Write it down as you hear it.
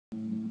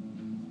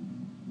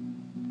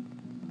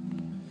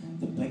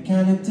Like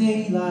kind of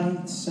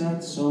daylight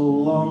sat so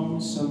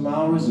long, some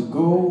hours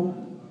ago.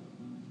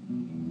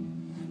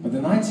 But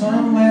the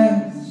nighttime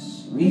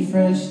lasts,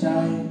 refreshed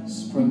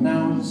eyes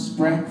pronounce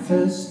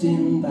breakfast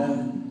in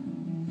bed.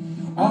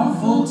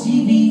 Awful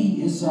TV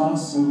is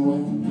awesome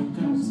when it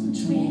comes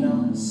between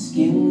our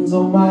skins,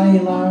 oh my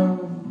love.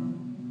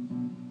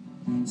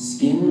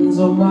 Skins,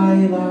 oh my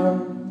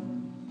love.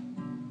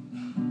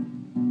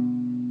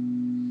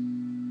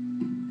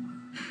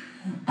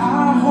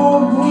 I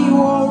hope we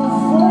won't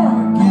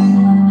forget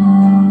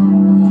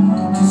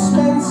to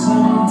spend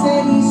some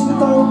days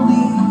with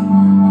only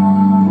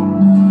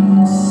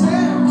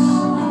sex,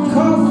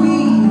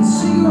 coffee and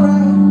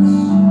cigarettes.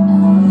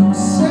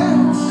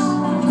 Sex,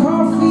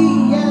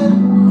 coffee and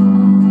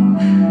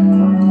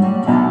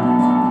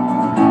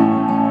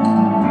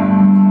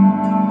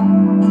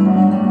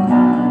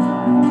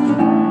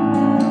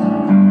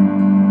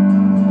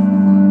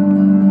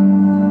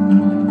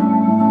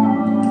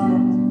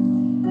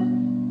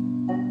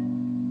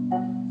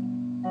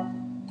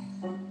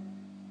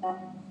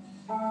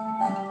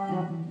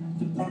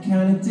the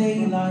kind of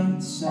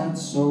daylight sat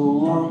so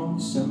long,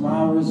 some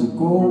hours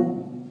ago.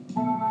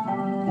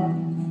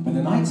 But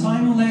the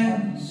nighttime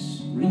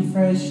lasts,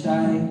 refreshed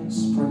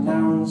eyes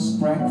pronounce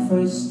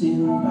breakfast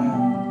in bed.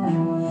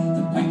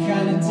 The black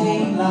kind of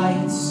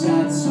daylight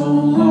sat so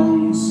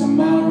long, some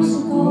hours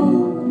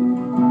ago.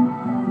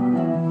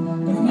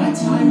 But the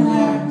nighttime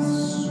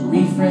lasts,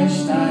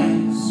 refreshed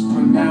eyes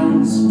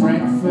pronounce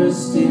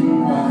breakfast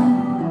in bed.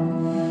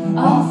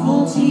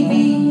 Awful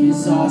TV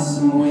is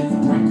awesome with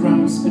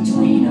breadcrumbs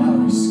between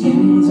our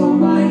skins, oh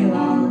my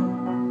love.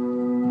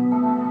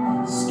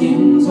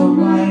 Skins, oh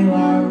my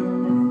love.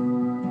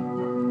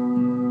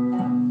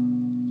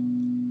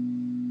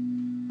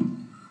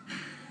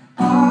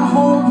 I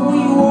hope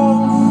we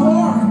won't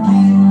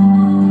forget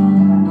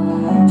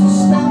to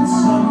spend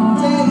some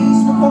days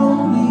with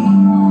only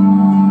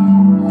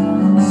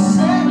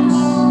sex,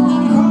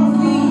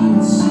 coffee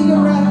and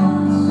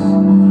cigarettes.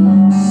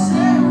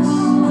 Sex,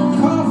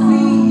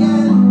 coffee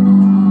and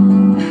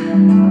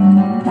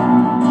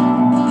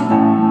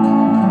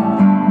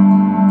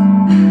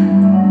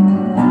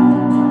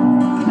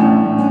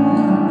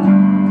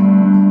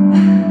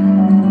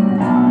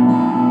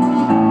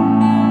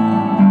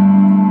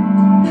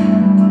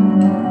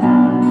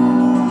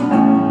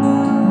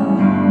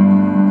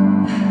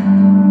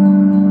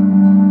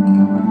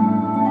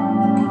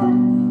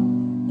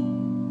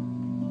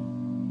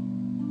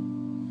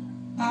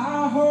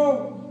I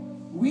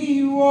hope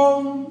we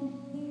won't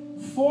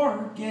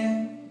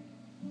forget.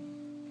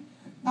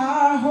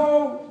 I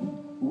hope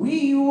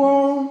we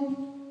won't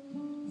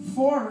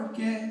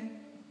forget.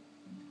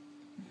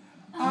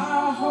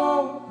 I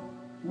hope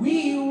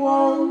we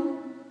won't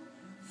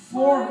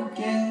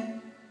forget.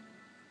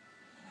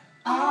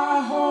 I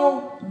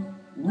hope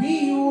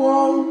we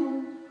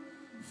won't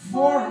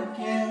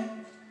forget.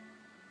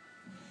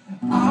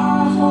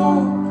 I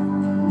hope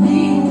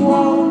we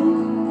won't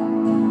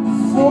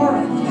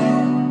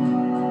forget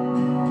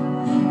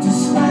to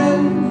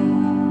spend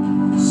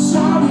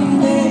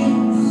some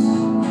days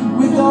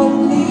with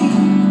only.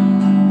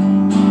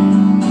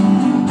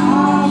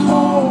 I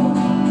hope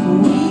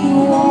we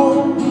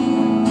won't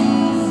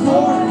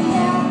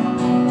forget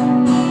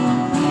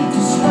to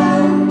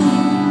spend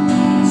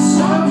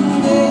some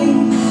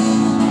days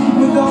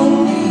with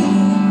only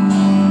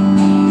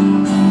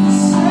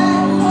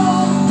sex,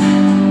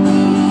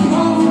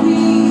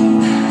 coffee,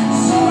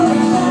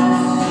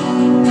 cigarettes.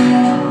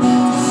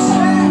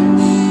 Sex,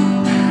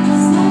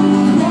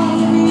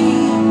 coffee,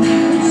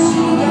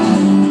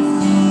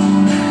 cigarettes.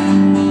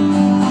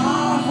 I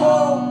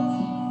hope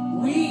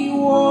we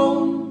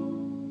won't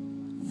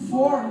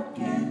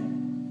forget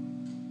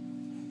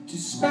to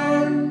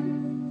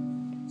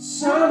spend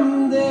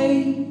some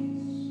days